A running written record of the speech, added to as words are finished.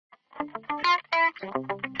Hi,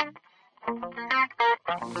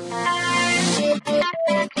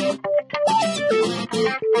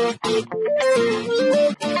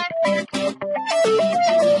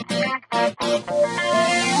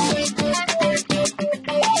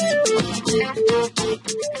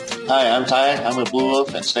 I'm Ty. I'm a Blue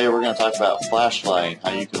Wolf, and today we're going to talk about FlashFly and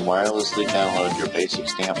how you can wirelessly download your basic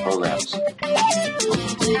stamp programs.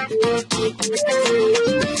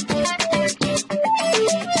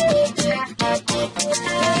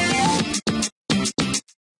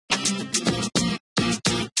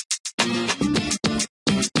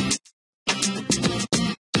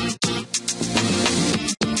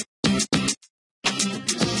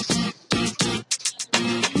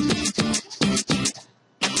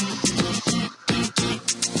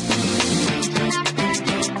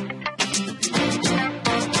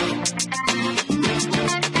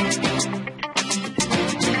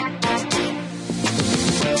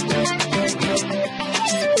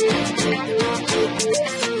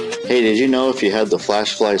 Hey, did you know if you had the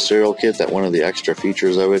FlashFly serial kit that one of the extra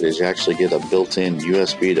features of it is you actually get a built-in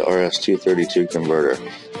USB to RS-232 converter?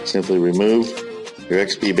 Simply remove your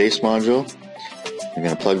XP base module. You're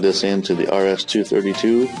going to plug this into the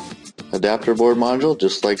RS-232 adapter board module,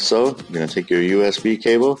 just like so. You're going to take your USB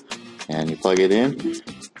cable and you plug it in,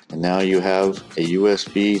 and now you have a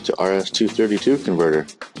USB to RS-232 converter,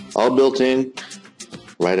 all built in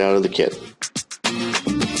right out of the kit.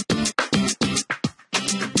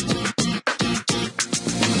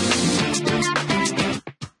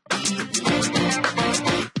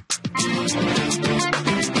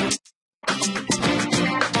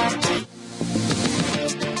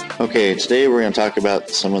 Okay, today we're going to talk about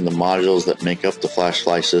some of the modules that make up the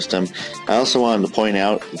FlashFly system. I also wanted to point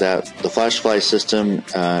out that the FlashFly system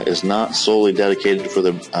is not solely dedicated for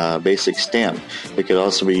the basic stamp. It could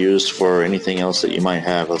also be used for anything else that you might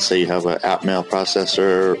have. Let's say you have an Atmel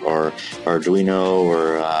processor or Arduino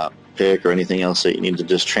or PIC or anything else that you need to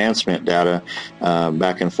just transmit data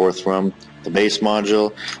back and forth from. The base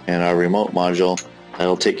module and our remote module,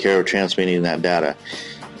 that'll take care of transmitting that data.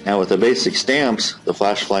 Now with the basic stamps, the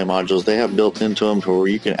FlashFly modules, they have built into them to where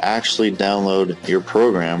you can actually download your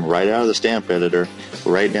program right out of the stamp editor,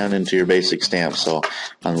 right down into your basic stamp. So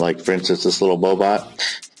unlike, for instance, this little Bobot,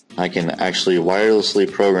 I can actually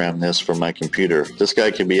wirelessly program this from my computer. This guy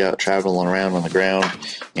could be out traveling around on the ground,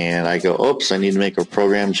 and I go, oops, I need to make a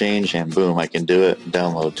program change, and boom, I can do it,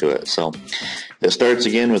 download to it. So it starts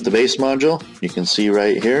again with the base module. You can see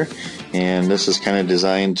right here, and this is kind of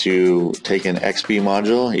designed to take an XP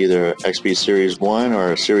module, either XP Series 1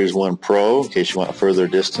 or a Series 1 Pro, in case you want further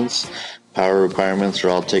distance. Power requirements are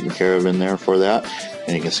all taken care of in there for that,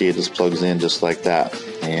 and you can see it just plugs in just like that.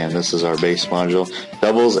 And this is our base module.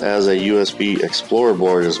 Doubles as a USB Explorer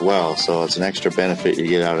board as well, so it's an extra benefit you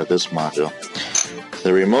get out of this module.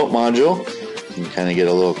 The remote module, you can kind of get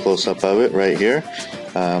a little close-up of it right here.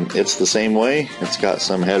 It's the same way. It's got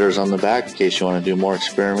some headers on the back in case you want to do more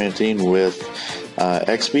experimenting with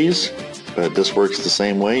XPs, but this works the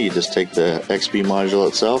same way. You just take the XP module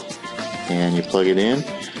itself and you plug it in,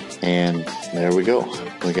 and there we go.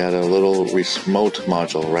 We got a little remote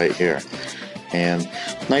module right here. And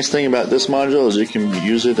nice thing about this module is you can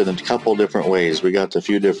use it in a couple different ways. We got a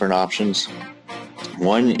few different options.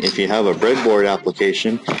 One, if you have a breadboard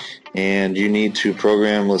application and you need to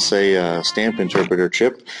program, let's say, a stamp interpreter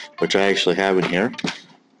chip, which I actually have in here.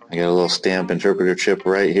 I got a little stamp interpreter chip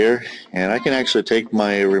right here, and I can actually take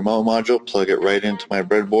my remote module, plug it right into my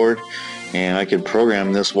breadboard, and I can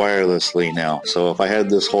program this wirelessly now. So if I had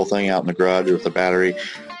this whole thing out in the garage with a battery,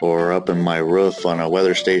 or up in my roof on a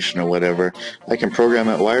weather station or whatever, I can program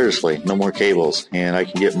it wirelessly, no more cables, and I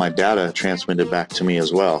can get my data transmitted back to me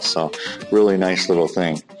as well. So really nice little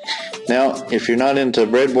thing. Now if you're not into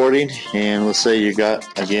breadboarding, and let's say you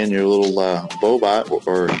got again your little Bobot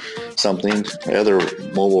or something, other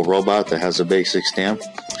mobile robot that has a basic stamp,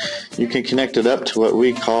 you can connect it up to what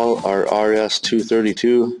we call our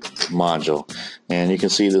RS-232 module. And you can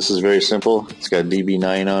see this is very simple. It's got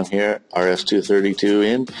DB9 on here, RS-232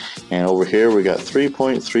 in, and over here we got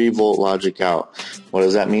 3.3 volt logic out. What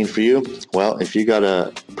does that mean for you? Well, if you got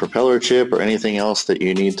a propeller chip or anything else that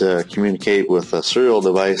you need to communicate with a serial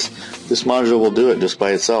device, this module will do it just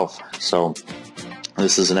by itself. So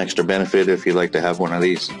this is an extra benefit if you'd like to have one of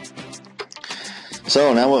these.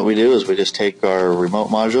 So now what we do is we just take our remote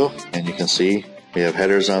module, and you can see we have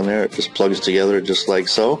headers on there. It just plugs together just like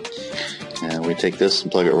so. And we take this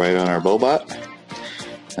and plug it right on our Bobot.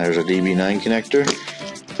 There's a DB9 connector.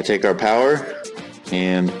 We take our power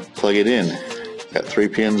and plug it in. Got 3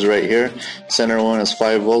 pins right here. Center one is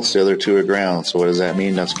 5 volts, the other 2 are ground. So what does that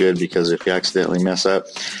mean? That's good, because if you accidentally mess up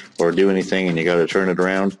or do anything and you got to turn it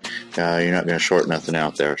around, you're not going to short nothing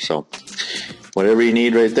out there. So whatever you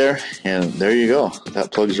need right there, and there you go.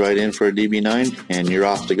 That plugs right in for a DB9 and you're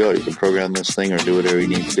off to go. You can program this thing or do whatever you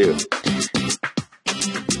need to do.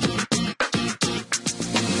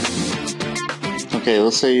 Okay,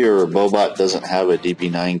 let's say your Bobot doesn't have a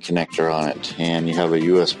DB9 connector on it and you have a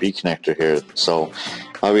USB connector here. So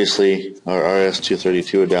obviously our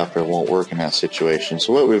RS-232 adapter won't work in that situation.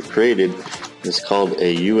 So what we've created is called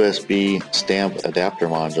a USB stamp adapter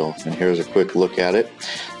module, and here's a quick look at it.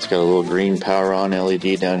 It's got a little green power on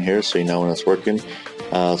LED down here so you know when it's working.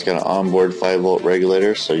 It's got an onboard 5-volt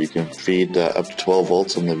regulator so you can feed up to 12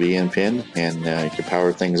 volts on the VN pin, and you can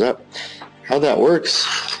power things up. How that works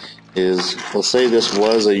is, let's say this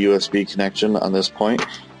was a USB connection on this point.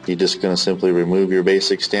 You're just going to simply remove your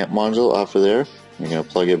basic stamp module off of there. You're going to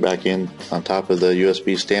plug it back in on top of the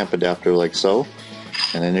USB stamp adapter like so,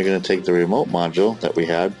 and then you're going to take the remote module that we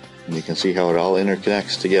had, and you can see how it all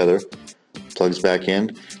interconnects together, plugs back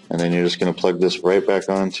in, and then you're just going to plug this right back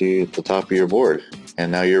onto the top of your board,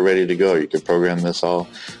 and now you're ready to go. You can program this all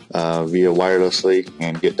via wirelessly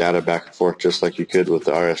and get data back and forth just like you could with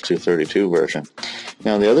the RS-232 version.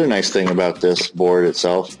 Now the other nice thing about this board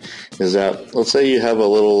itself is that, let's say you have a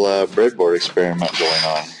little breadboard experiment going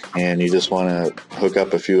on and you just want to hook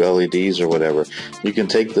up a few LEDs or whatever. You can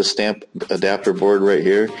take the stamp adapter board right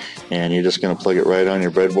here and you're just going to plug it right on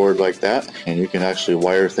your breadboard like that, and you can actually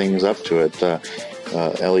wire things up to it,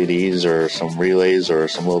 LEDs or some relays or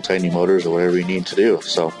some little tiny motors or whatever you need to do.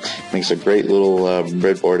 So it makes a great little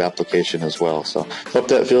breadboard application as well. So hope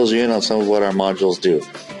that fills you in on some of what our modules do.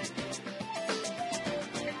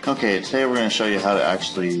 Okay, today we're going to show you how to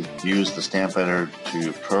actually use the stamp editor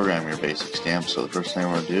to program your basic stamp. So the first thing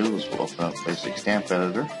we're going to do is we'll open up Basic Stamp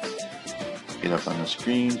Editor, get up on the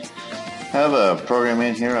screen. I have a program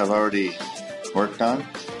in here I've already worked on.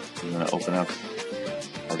 I'm going to open up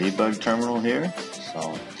a debug terminal here.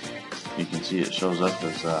 So you can see it shows up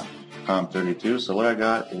as COM32. So what I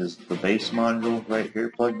got is the base module right here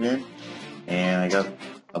plugged in, and I got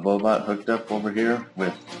a Bobot hooked up over here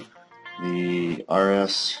with the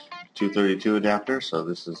RS-232 adapter. So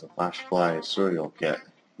this is a FlashFly serial kit,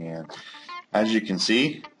 and as you can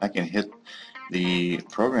see, I can hit the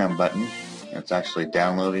program button. It's actually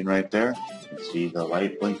downloading right there. You can see the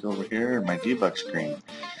light blink over here in my debug screen.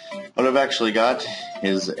 What I've actually got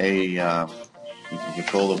is a you can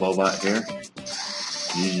control the Bobot here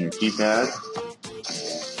using your keypad.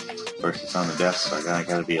 Of course, it's on the desk, so I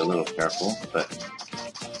gotta be a little careful, but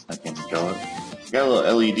I can go. Got a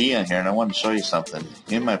little LED on here, and I wanted to show you something.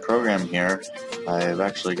 In my program here, I've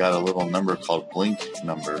actually got a little number called blink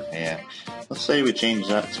number, and let's say we change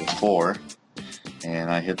that to 4,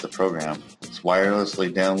 and I hit the program. It's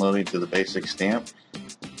wirelessly downloading to the basic stamp.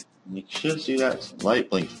 And you should see that light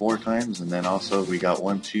blink 4 times, and then also we got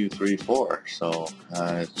 1, 2, 3, 4. So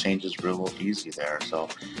it changes real easy there. So,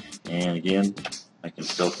 and again, I can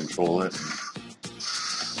still control it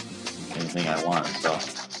and anything I want. So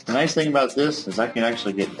the nice thing about this is I can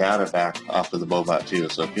actually get data back off of the Bobot too.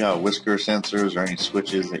 So if you have whisker sensors or any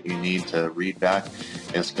switches that you need to read back,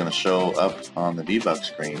 it's going to show up on the debug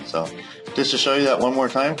screen. So just to show you that one more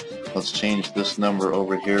time, let's change this number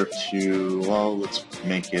over here to, well, let's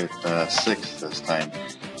make it 6 this time.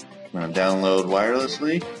 I'm going to download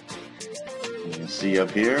wirelessly. You can see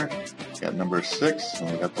up here, got number 6,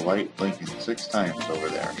 and we got the light blinking 6 times over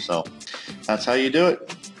there. So that's how you do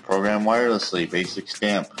it. Program wirelessly, basic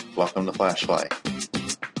stamp. Welcome to FlashFly.